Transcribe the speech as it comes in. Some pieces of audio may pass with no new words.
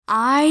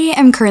I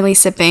am currently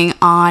sipping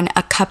on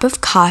a cup of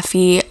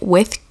coffee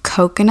with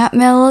coconut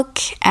milk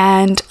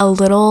and a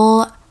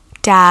little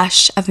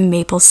dash of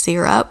maple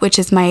syrup, which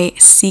is my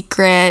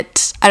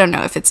secret. I don't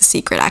know if it's a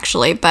secret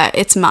actually, but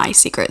it's my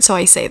secret, so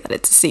I say that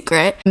it's a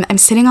secret. I'm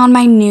sitting on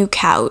my new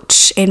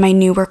couch in my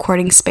new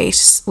recording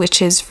space,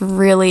 which is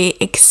really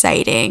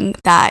exciting.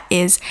 That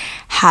is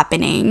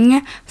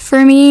happening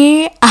for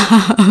me.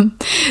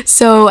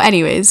 So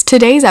anyways,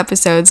 today's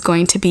episode is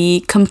going to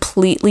be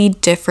completely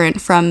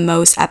different from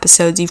most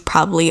episodes you've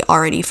probably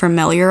already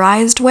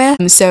familiarized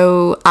with.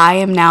 So I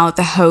am now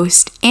the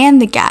host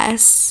and the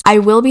guest. I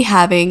will be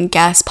having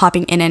guests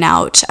popping in and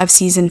out of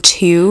season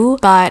 2,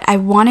 but I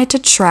wanted to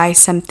try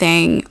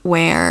something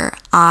where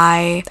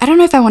I don't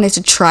know if I wanted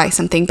to try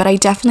something, but I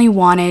definitely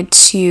wanted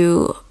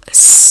to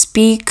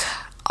speak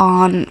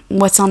on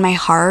what's on my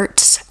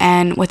heart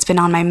and what's been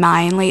on my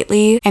mind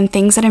lately and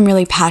things that I'm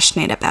really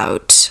passionate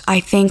about. I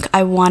think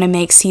I want to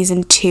make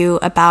season 2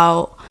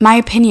 about my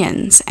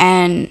opinions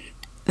and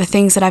the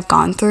things that I've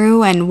gone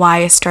through and why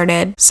I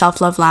started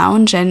Self Love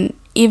Lounge and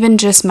even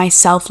just my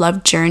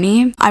self-love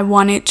journey. I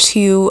wanted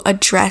to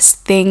address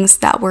things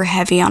that were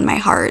heavy on my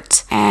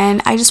heart,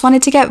 and I just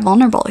wanted to get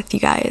vulnerable with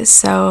you guys.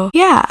 So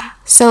yeah,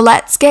 so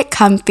let's get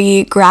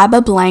comfy, grab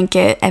a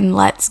blanket, and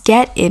let's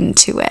get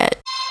into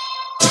it.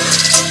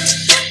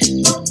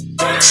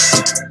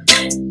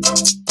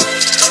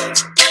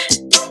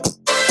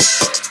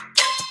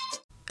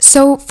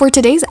 So for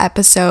today's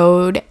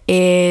episode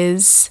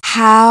is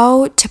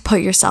how to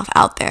put yourself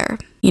out there.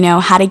 You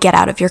know, how to get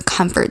out of your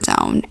comfort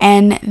zone.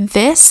 And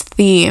this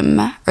theme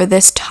or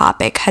this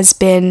topic has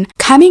been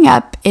coming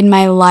up in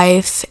my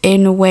life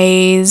in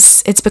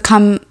ways, it's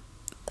become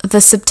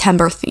the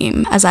September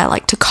theme, as I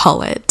like to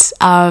call it.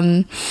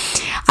 In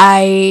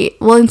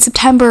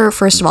September,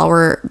 first of all,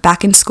 we're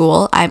back in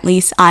school. At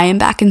least I am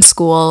back in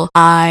school.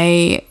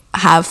 I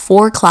have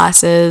 4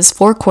 courses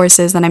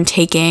that I'm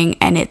taking,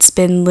 and it's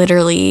been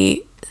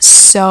literally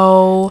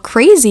so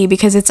crazy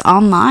because it's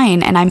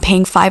online and I'm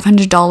paying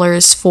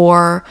 $500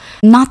 for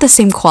not the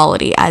same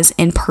quality as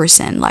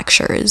in-person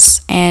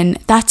lectures, and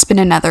that's been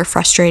another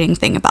frustrating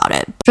thing about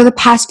it. For the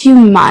past few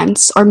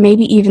months, or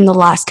maybe even the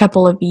last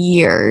couple of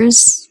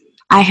years,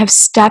 I have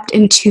stepped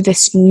into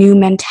this new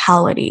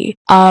mentality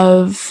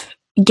of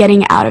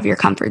getting out of your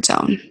comfort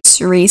zone.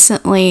 So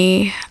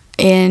recently,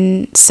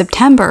 in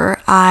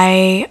September,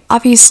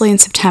 in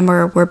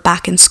September, we're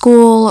back in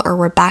school or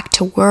we're back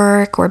to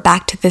work, we're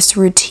back to this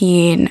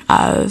routine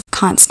of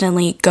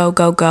constantly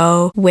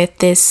go with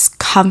this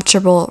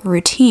comfortable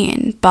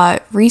routine.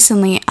 But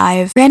recently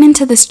I've ran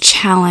into this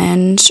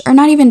challenge, or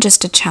not even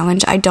just a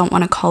challenge, I don't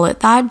want to call it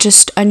that,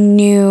 just a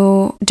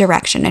new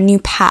direction, a new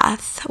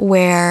path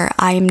where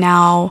I'm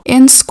now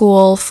in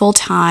school full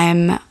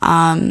time,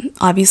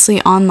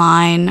 obviously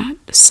online,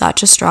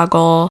 such a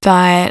struggle,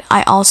 but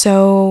I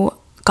also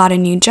got a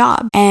new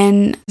job.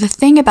 And the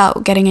thing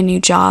about getting a new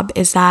job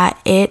is that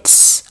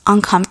it's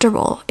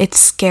uncomfortable. It's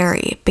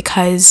scary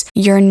because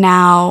you're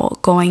now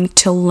going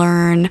to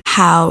learn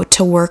how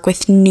to work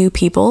with new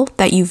people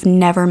that you've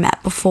never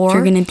met before.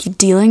 You're going to be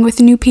dealing with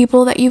new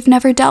people that you've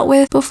never dealt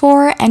with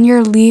before, and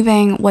you're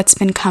leaving what's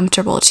been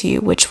comfortable to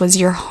you, which was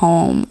your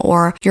home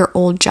or your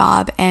old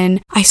job.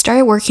 And I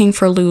started working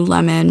for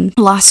Lululemon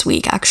last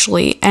week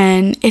actually,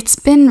 and it's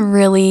been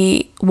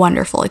really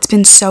wonderful. It's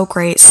been so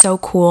great, so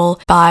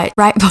cool. But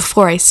right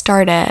before I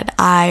started,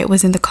 I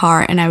was in the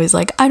car and I was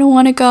like, I don't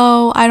want to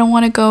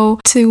go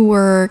to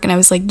work. And I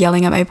was like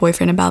yelling at my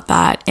boyfriend about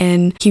that.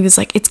 And he was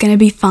like, it's going to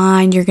be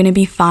fine. You're going to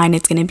be fine.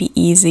 It's going to be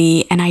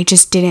easy. And I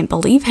just didn't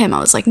believe him. I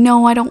was like,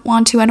 no, I don't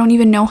want to. I don't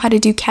even know how to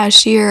do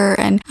cashier.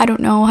 And I don't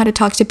know how to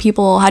talk to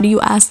people. How do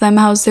you ask them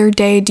how's their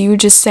day? Do you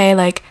just say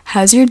like,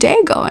 how's your day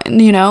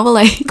going? You know,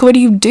 like, what do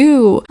you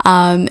do?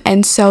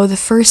 And so the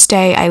first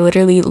day I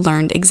literally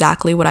learned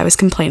exactly what I was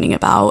complaining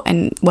about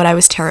and what I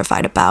was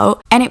terrified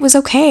about. And it was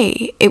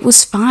okay. It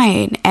was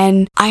fine.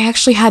 And I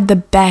actually had the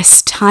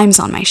best times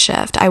on my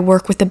shift. I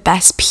work with the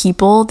best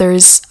people.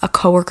 There's a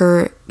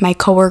coworker. My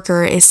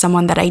coworker is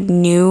someone that I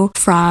knew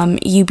from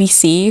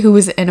UBC who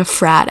was in a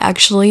frat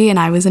actually, and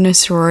I was in a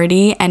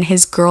sorority, and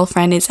his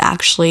girlfriend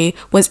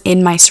was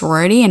in my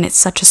sorority, and it's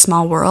such a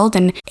small world.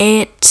 And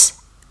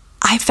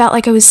I felt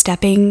like I was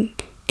stepping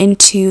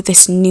into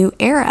this new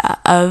era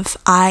of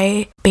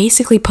I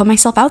basically put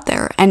myself out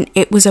there and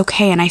it was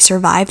okay and I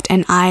survived,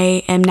 and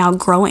I am now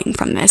growing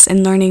from this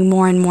and learning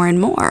more and more and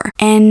more.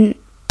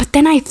 But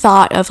then I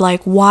thought of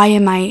like, why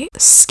am I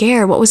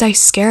scared? What was I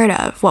scared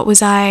of? What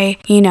was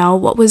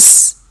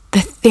the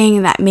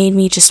thing that made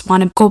me just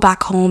want to go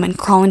back home and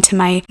crawl into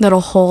my little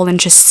hole and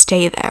just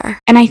stay there?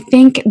 And I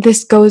think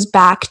this goes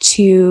back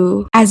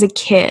to as a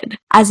kid.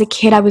 As a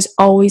kid, I was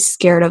always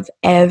scared of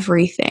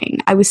everything.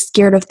 I was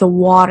scared of the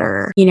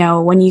water. You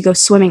know, when you go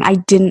swimming, I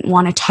didn't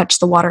want to touch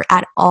the water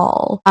at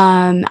all.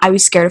 I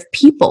was scared of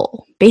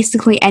people,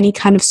 basically any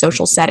kind of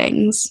social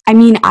settings. I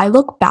mean, I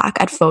look back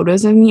at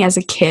photos of me as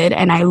a kid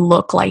and I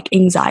look like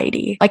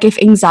anxiety. Like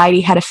if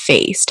anxiety had a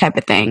face type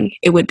of thing,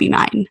 it would be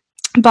mine.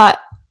 But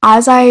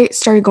as I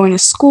started going to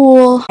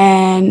school,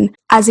 and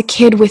as a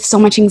kid with so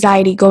much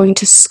anxiety, going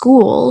to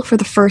school for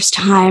the first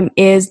time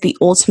is the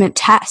ultimate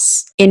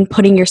test in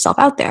putting yourself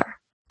out there.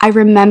 I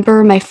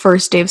remember my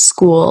first day of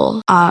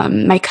school,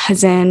 my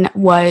cousin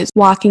was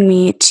walking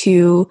me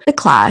to the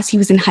class. He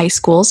was in high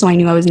school, so I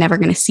knew I was never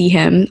going to see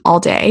him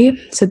all day.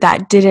 So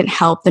that didn't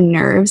help the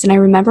nerves. And I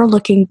remember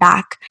looking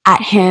back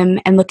at him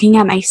and looking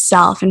at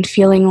myself and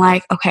feeling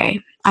like, okay,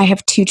 I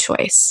have two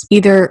choices.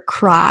 Either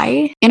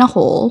cry in a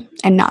hole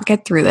and not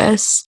get through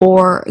this,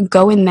 or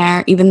go in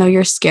there even though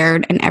you're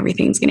scared and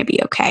everything's going to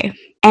be okay.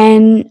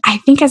 And I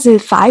think as a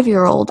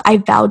 5-year-old, I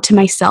vowed to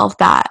myself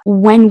that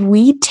when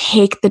we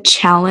take the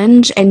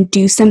challenge and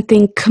do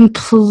something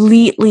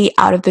completely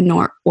out of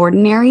the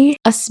ordinary,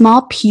 a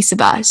small piece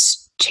of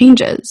us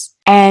changes.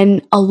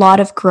 And a lot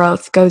of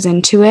growth goes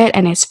into it,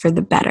 and it's for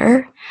the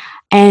better.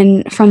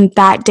 And from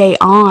that day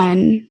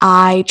on,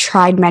 I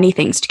tried many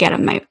things to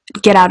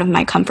get out of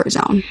my comfort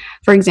zone.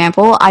 For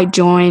example, I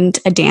joined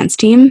a dance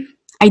team.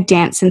 I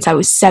danced since I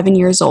was 7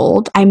 years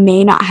old. I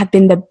may not have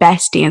been the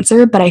best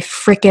dancer, but I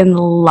freaking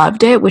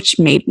loved it, which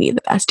made me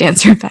the best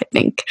dancer, I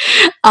think,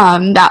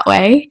 that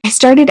way. I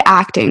started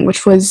acting,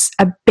 which was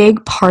a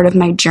big part of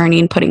my journey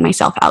in putting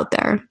myself out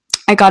there.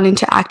 I got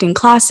into acting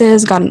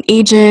classes, got an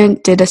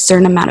agent, did a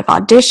certain amount of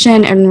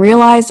audition, and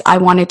realized I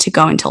wanted to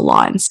go into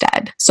law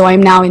instead. So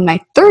I'm now in my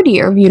 3rd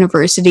year of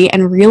university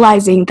and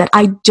realizing that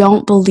I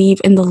don't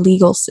believe in the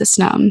legal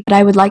system, but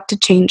I would like to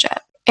change it.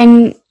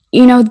 And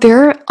you know,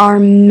 there are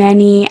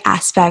many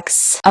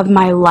aspects of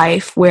my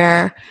life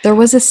where there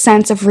was a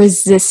sense of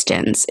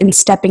resistance in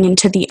stepping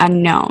into the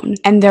unknown.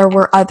 And there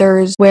were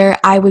others where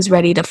I was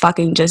ready to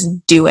fucking just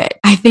do it.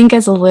 I think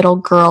as a little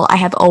girl, I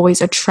have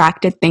always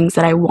attracted things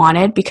that I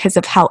wanted because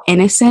of how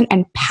innocent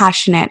and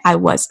passionate I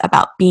was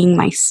about being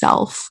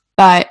myself.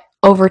 But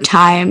over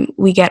time,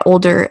 we get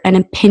older and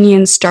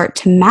opinions start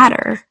to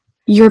matter.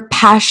 Your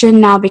passion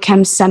now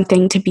becomes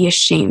something to be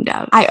ashamed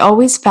of. I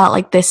always felt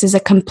like this is a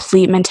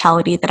complete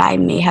mentality that I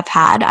may have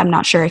had. I'm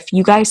not sure if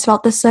you guys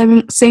felt the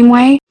same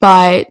way,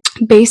 but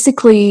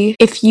basically,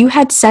 if you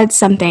had said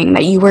something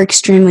that you were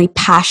extremely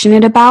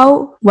passionate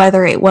about,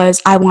 whether it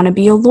was, I want to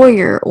be a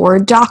lawyer or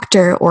a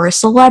doctor or a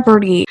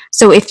celebrity.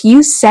 So if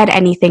you said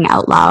anything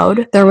out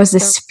loud, there was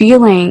this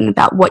feeling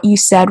that what you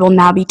said will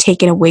now be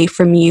taken away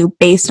from you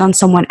based on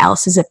someone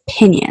else's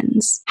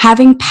opinions.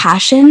 Having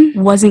passion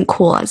wasn't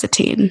cool as a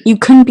teen. You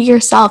couldn't be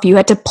yourself. You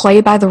had to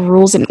play by the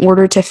rules in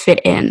order to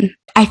fit in.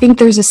 I think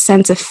there's a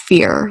sense of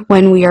fear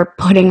when we are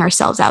putting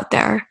ourselves out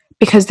there,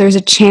 because there's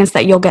a chance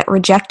that you'll get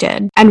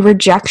rejected. And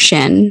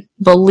rejection,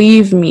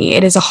 believe me,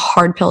 it is a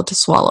hard pill to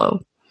swallow.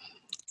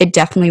 It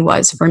definitely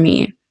was for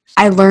me.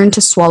 I learned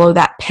to swallow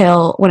that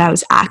pill when I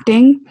was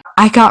acting.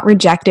 I got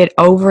rejected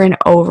over and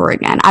over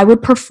again. I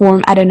would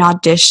perform at an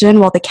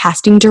audition while the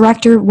casting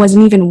director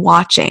wasn't even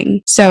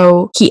watching.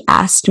 So he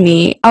asked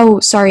me, "Oh,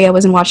 sorry, I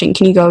wasn't watching.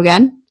 Can you go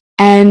again?"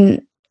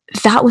 And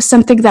that was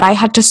something that I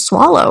had to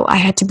swallow. I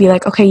had to be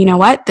like, okay, you know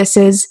what?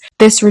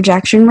 This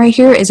rejection right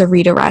here is a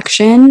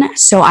redirection.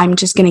 So I'm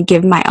just going to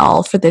give my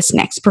all for this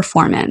next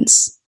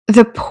performance.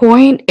 The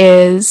point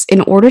is,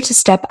 in order to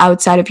step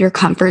outside of your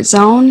comfort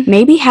zone,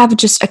 maybe have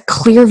just a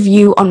clear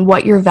view on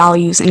what your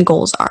values and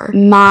goals are.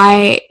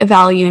 My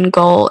value and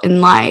goal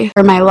in life,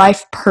 or my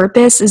life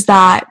purpose, is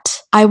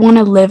that I want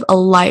to live a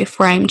life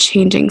where I'm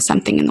changing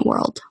something in the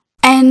world.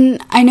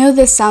 And I know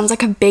this sounds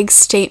like a big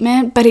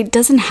statement, but it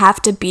doesn't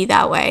have to be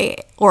that way,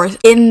 or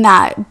in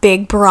that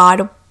big,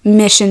 broad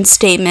mission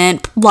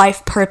statement,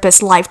 life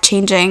purpose,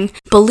 life-changing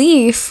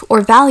belief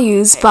or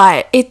values,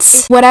 but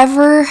it's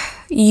whatever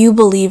you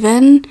believe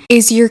in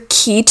is your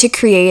key to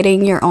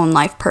creating your own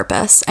life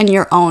purpose and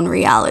your own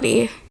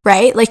reality,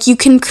 right? Like, you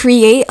can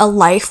create a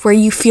life where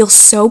you feel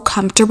so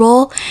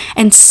comfortable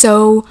and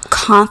so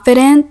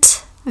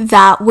confident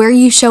that where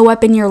you show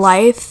up in your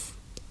life,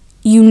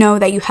 you know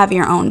that you have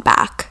your own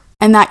back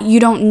and that you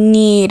don't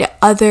need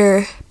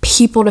other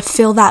people to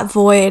fill that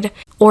void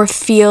or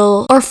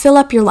fill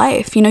up your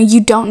life. You know, you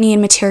don't need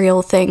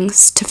material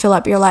things to fill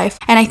up your life.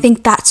 And I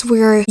think that's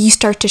where you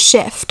start to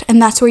shift,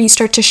 and that's where you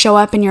start to show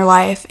up in your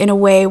life in a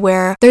way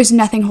where there's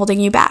nothing holding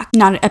you back.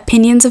 Not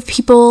opinions of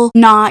people,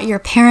 not your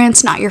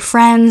parents, not your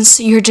friends.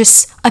 You're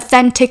just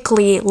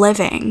authentically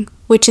living,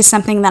 which is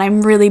something that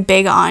I'm really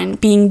big on,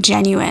 being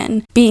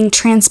genuine, being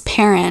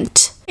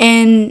transparent.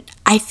 And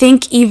I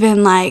think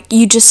even like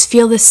you just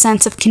feel this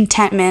sense of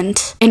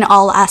contentment in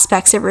all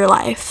aspects of your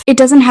life. It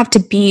doesn't have to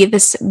be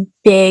this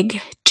big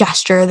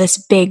gesture, this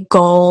big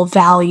goal,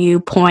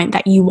 value point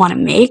that you want to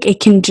make. It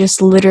can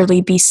just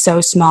literally be so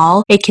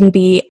small. It can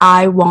be,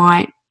 I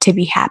want to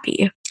be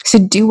happy. So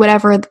do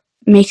whatever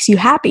makes you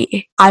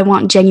happy. I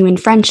want genuine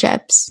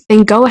friendships.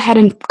 Then go ahead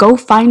and go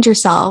find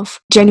yourself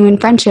genuine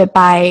friendship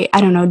by, I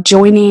don't know,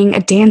 joining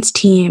a dance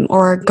team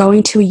or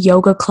going to a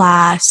yoga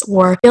class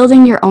or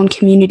building your own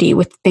community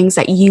with things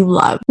that you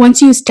love.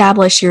 Once you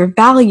establish your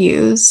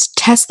values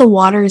test the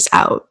waters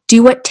out.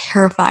 Do what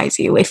terrifies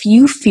you. If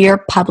you fear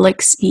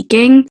public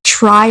speaking,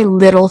 try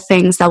little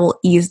things that will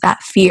ease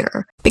that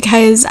fear.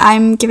 Because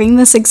I'm giving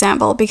this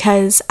example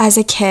because as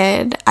a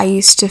kid, I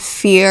used to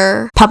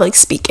fear public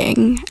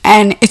speaking.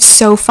 And it's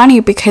so funny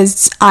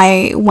because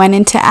I went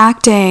into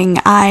acting,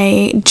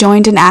 I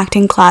joined an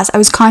acting class. I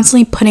was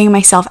constantly putting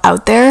myself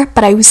out there,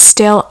 but I was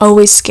still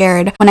always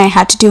scared when I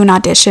had to do an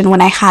audition,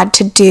 when I had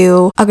to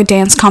do a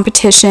dance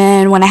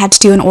competition, when I had to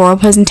do an oral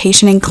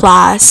presentation in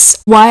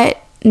class. What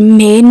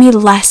made me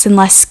less and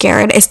less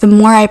scared is the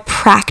more I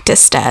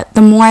practiced it,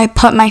 the more I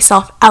put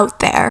myself out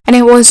there. And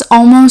it was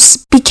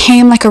almost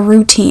became like a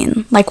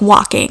routine, like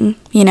walking.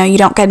 You know, you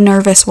don't get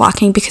nervous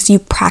walking because you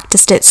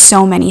practiced it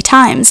so many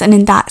times. And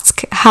then that's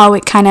how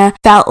it kind of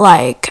felt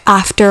like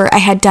after I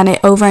had done it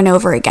over and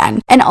over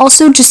again. And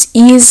also just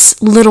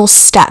ease little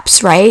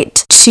steps,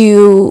 right?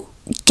 To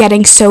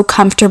getting so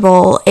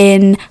comfortable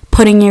in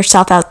putting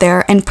yourself out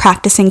there and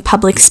practicing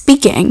public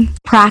speaking.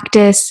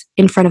 Practice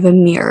in front of a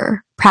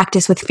mirror.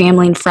 Practice with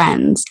family and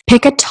friends.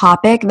 Pick a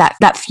topic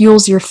that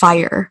fuels your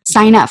fire.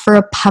 Sign up for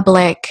a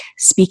public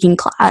speaking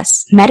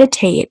class.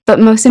 Meditate. But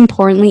most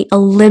importantly,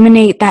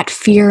 eliminate that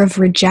fear of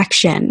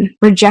rejection.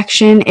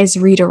 Rejection is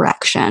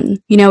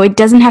redirection. You know, it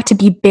doesn't have to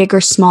be big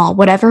or small.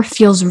 Whatever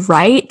feels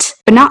right,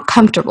 but not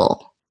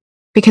comfortable.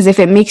 Because if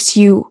it makes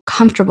you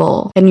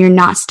comfortable, then you're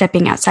not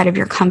stepping outside of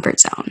your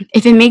comfort zone.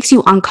 If it makes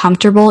you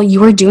uncomfortable,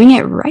 you are doing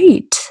it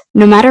right.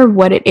 No matter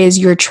what it is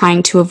you're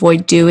trying to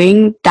avoid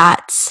doing,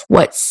 that's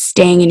what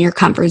staying in your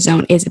comfort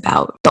zone is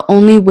about. The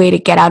only way to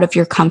get out of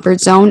your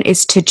comfort zone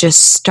is to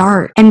just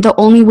start. And the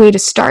only way to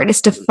start is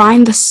to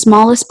find the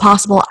smallest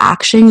possible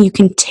action you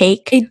can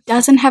take. It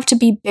doesn't have to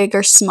be big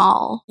or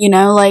small. You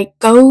know, like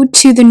go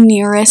to the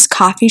nearest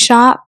coffee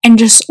shop and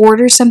just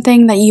order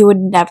something that you would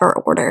never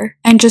order.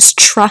 And just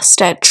trust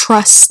it.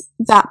 Trust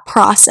that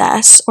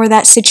process or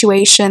that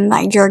situation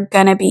that you're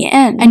gonna be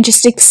in, and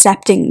just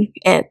accepting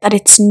it, that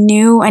it's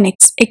new and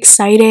it's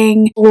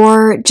exciting.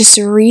 Or just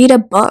read a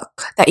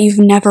book that you've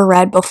never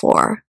read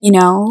before. You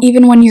know,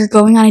 even when you're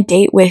going on a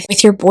date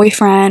with your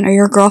boyfriend or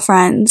your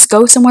girlfriends,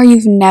 go somewhere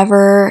you've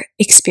never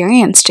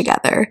experienced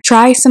together.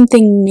 Try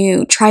something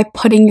new. Try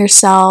putting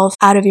yourself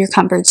out of your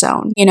comfort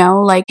zone. You know,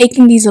 like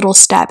taking these little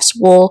steps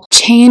will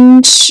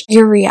change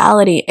your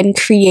reality and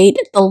create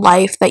the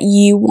life that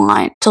you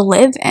want to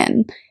live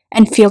in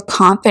and feel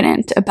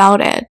confident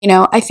about it. You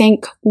know, I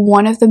think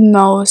one of the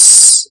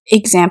most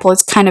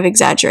it's kind of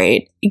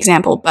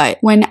example, but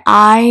when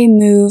I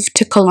moved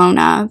to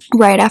Kelowna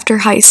right after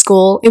high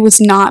school, it was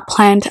not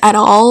planned at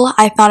all.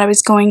 I thought I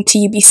was going to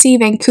UBC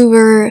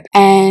Vancouver,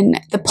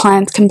 and the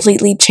plans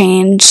completely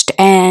changed,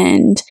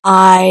 and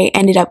I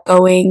ended up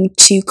going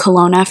to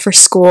Kelowna for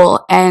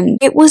school. And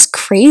it was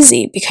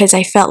crazy because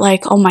I felt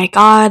like, oh my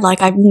God,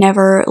 like I've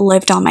never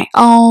lived on my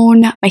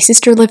own. My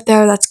sister lived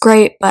there, that's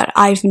great, but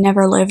I've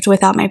never lived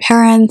without my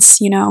parents,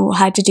 you know,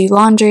 had to do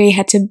laundry,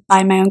 had to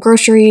buy my own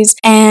groceries.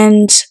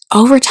 And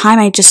over time,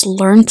 I just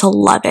learned to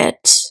love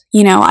it.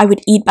 You know, I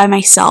would eat by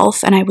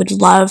myself and I would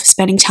love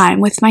spending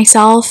time with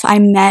myself.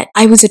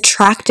 I was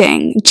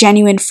attracting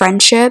genuine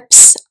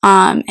friendships,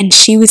 and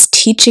she was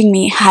teaching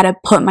me how to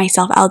put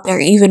myself out there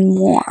even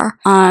more.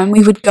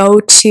 We would go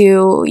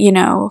to, you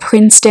know,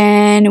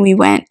 Princeton, we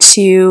went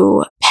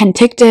to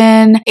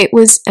Penticton. It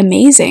was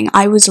amazing.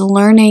 I was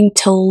learning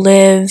to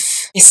live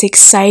this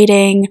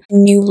exciting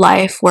new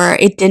life where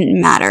it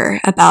didn't matter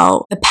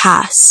about the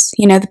past.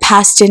 You know, the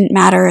past didn't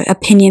matter,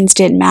 opinions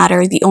didn't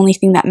matter. The only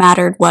thing that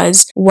mattered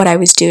was what I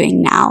was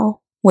doing now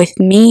with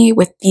me,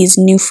 with these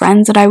new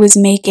friends that I was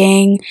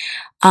making.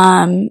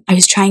 I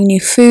was trying new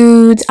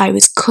foods, I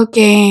was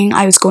cooking,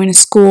 I was going to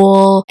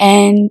school.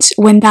 And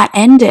when that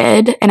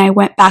ended and I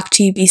went back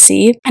to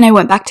UBC and I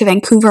went back to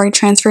Vancouver, I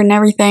transferred and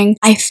everything,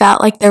 I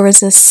felt like there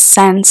was a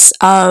sense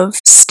of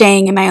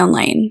staying in my own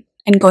lane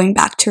and going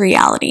back to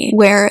reality,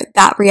 where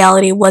that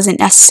reality wasn't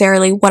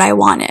necessarily what I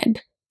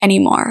wanted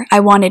anymore.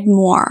 I wanted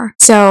more.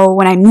 So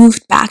when I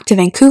moved back to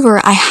Vancouver,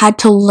 I had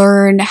to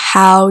learn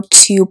how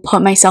to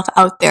put myself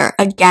out there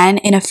again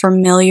in a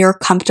familiar,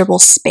 comfortable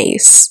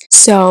space.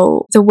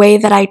 So the way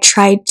that I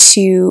tried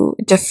to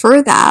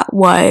defer that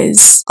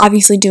was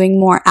obviously doing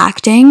more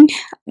acting.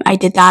 I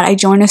did that. I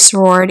joined a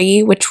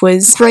sorority, which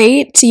was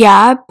great,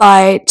 yeah,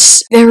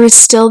 but there was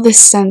still this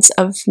sense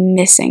of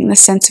missing,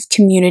 this sense of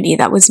community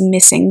that was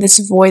missing, this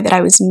void that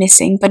I was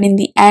missing. But in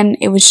the end,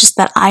 it was just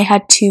that I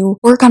had to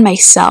work on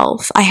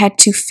myself. I had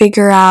to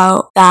figure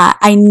out that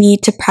I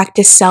need to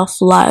practice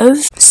self-love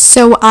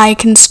so I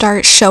can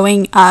start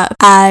showing up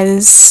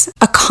as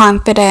a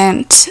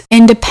confident,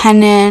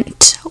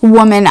 independent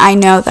woman I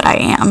know that I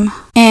am.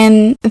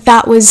 And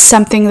that was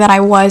something that I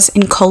was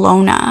in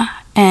Kelowna.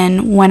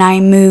 And when I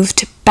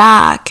moved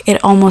back,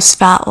 it almost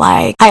felt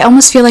like, I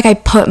almost feel like I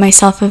put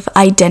myself of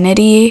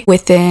identity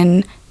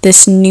within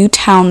this new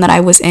town that I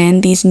was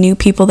in, these new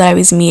people that I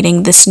was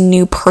meeting, this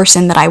new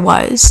person that I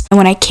was. And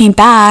when I came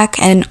back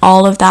and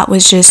all of that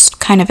was just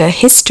kind of a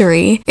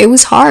history, it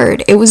was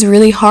hard. It was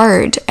really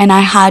hard. And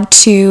I had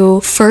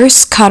to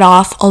first cut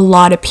off a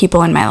lot of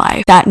people in my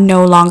life that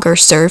no longer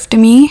served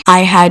me. I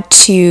had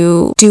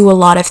to do a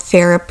lot of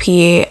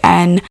therapy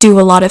and do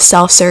a lot of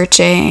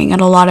self-searching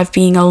and a lot of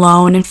being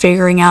alone and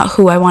figuring out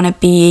who I want to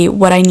be,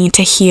 what I need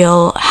to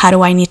heal, how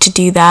do I need to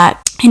do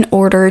that in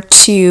order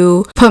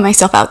to put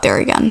myself out there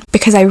again,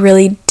 because I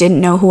really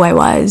didn't know who I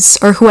was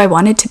or who I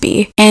wanted to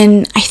be.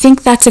 And I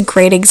think that's a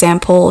great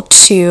example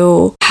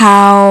to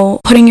how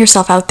putting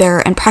yourself out there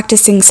and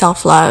practicing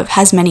self-love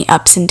has many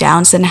ups and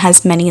downs and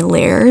has many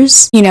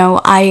layers. You know,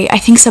 I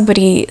think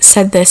somebody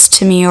said this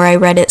to me, or I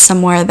read it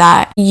somewhere,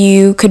 that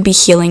you could be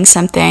healing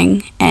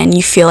something and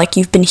you feel like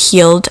you've been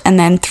healed, and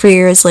then 3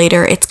 years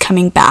later it's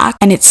coming back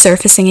and it's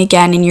surfacing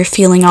again, and you're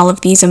feeling all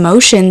of these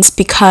emotions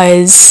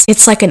because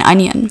it's like an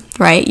onion,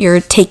 right?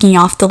 You're taking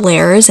off the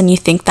layers and you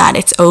think that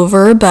it's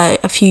over,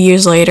 but a few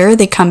years later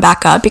they come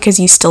back up because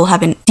you still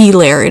haven't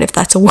delayered, if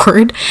that's a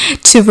word,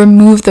 to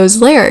remove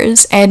those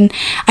layers. And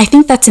I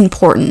think that's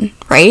important,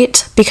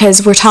 right?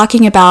 Because we're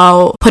talking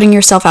about putting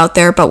yourself out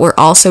there, but we're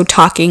also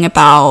talking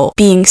about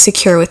being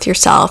secure with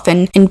yourself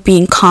and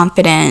being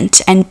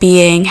confident and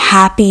being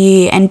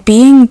happy and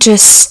being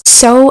just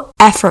so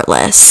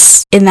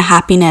effortless in the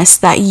happiness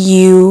that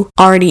you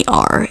already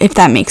are, if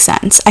that makes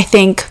sense. I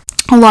think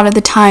a lot of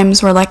the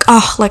times we're like,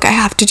 oh, like I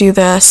have to do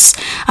this.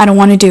 I don't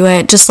want to do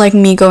it. Just like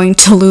me going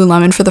to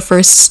Lululemon for the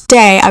first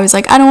day. I was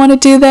like, I don't want to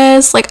do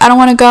this. Like, I don't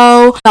want to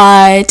go.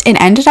 But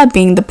it ended up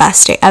being the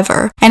best day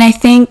ever. And I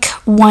think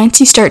once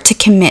you start to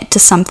commit to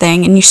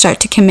something and you start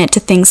to commit to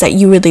things that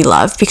you really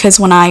love, because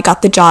when I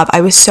got the job,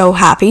 I was so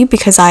happy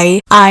because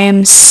I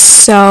am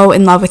so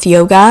in love with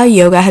yoga.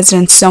 Yoga has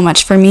done so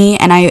much for me,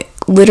 and I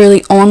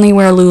literally only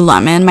wear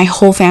Lululemon. My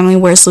whole family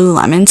wears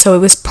Lululemon, so it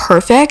was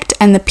perfect.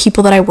 And the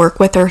people that I work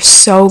with are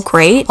so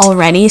great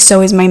already.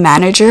 So is my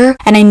manager.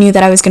 And I knew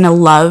that I was going to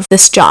love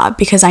this job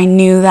because I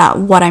knew that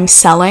what I'm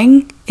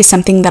selling is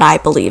something that I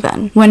believe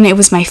in. When it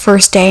was my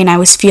first day and I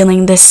was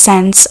feeling this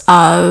sense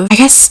of, I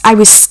guess I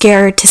was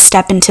scared to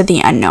step into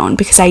the unknown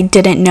because I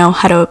didn't know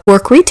how to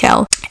work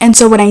retail. And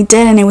so when I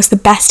did, and it was the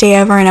best day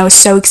ever, and I was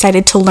so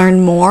excited to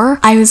learn more,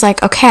 I was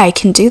like, okay, I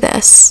can do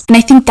this. And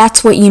I think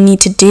that's what you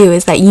need to do,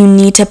 is that you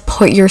need to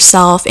put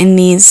yourself in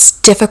these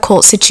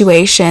difficult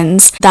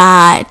situations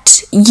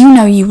that you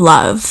know you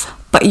love,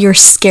 but you're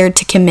scared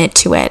to commit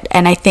to it.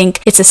 And I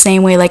think it's the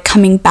same way, like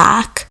coming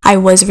back, I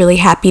was really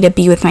happy to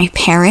be with my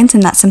parents,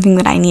 and that's something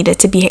that I needed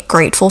to be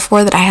grateful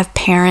for, that I have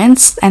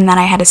parents and that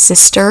I had a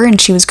sister and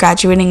she was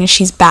graduating and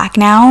she's back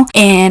now.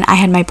 And I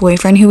had my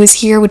boyfriend who was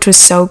here, which was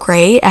so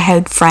great. I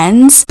had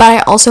friends, but I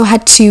also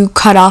had to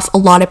cut off a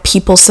lot of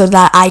people so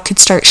that I could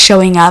start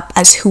showing up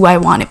as who I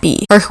want to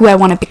be or who I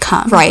want to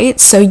become, right?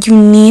 So you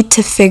need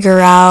to figure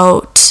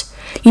out,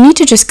 you need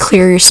to just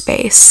clear your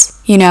space.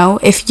 You know,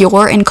 if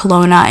you're in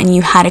Kelowna and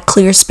you had a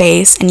clear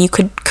space and you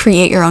could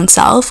create your own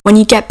self, when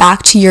you get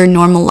back to your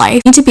normal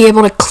life, you need to be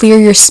able to clear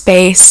your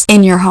space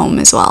in your home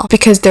as well,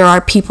 because there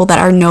are people that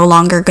are no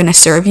longer going to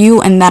serve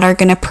you and that are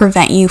going to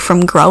prevent you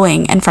from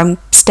growing and from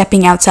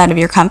stepping outside of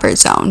your comfort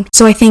zone.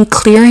 So I think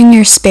clearing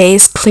your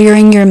space,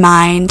 clearing your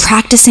mind,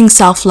 practicing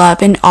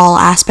self-love in all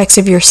aspects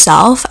of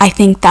yourself, I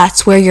think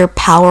that's where your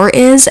power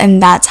is,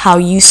 and that's how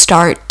you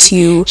start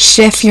to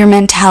shift your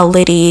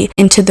mentality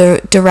into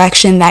the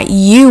direction that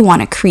you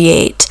want to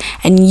create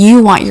and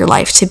you want your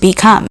life to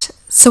become.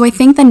 So I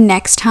think the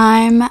next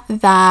time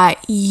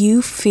that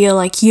you feel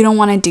like you don't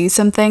want to do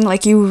something,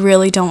 like you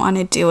really don't want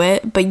to do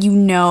it, but you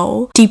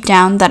know deep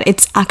down that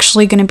it's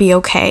actually going to be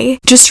okay,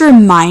 just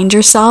remind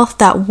yourself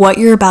that what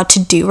you're about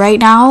to do right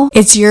now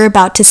is you're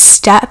about to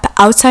step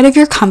outside of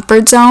your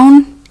comfort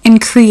zone and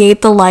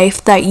create the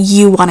life that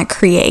you want to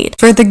create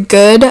for the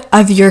good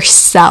of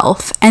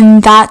yourself.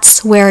 And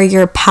that's where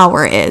your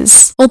power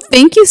is. Well,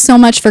 thank you so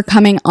much for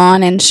coming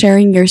on and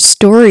sharing your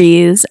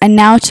stories. And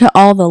now to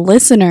all the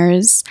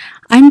listeners,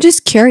 I'm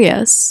just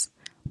curious,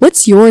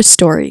 what's your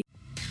story?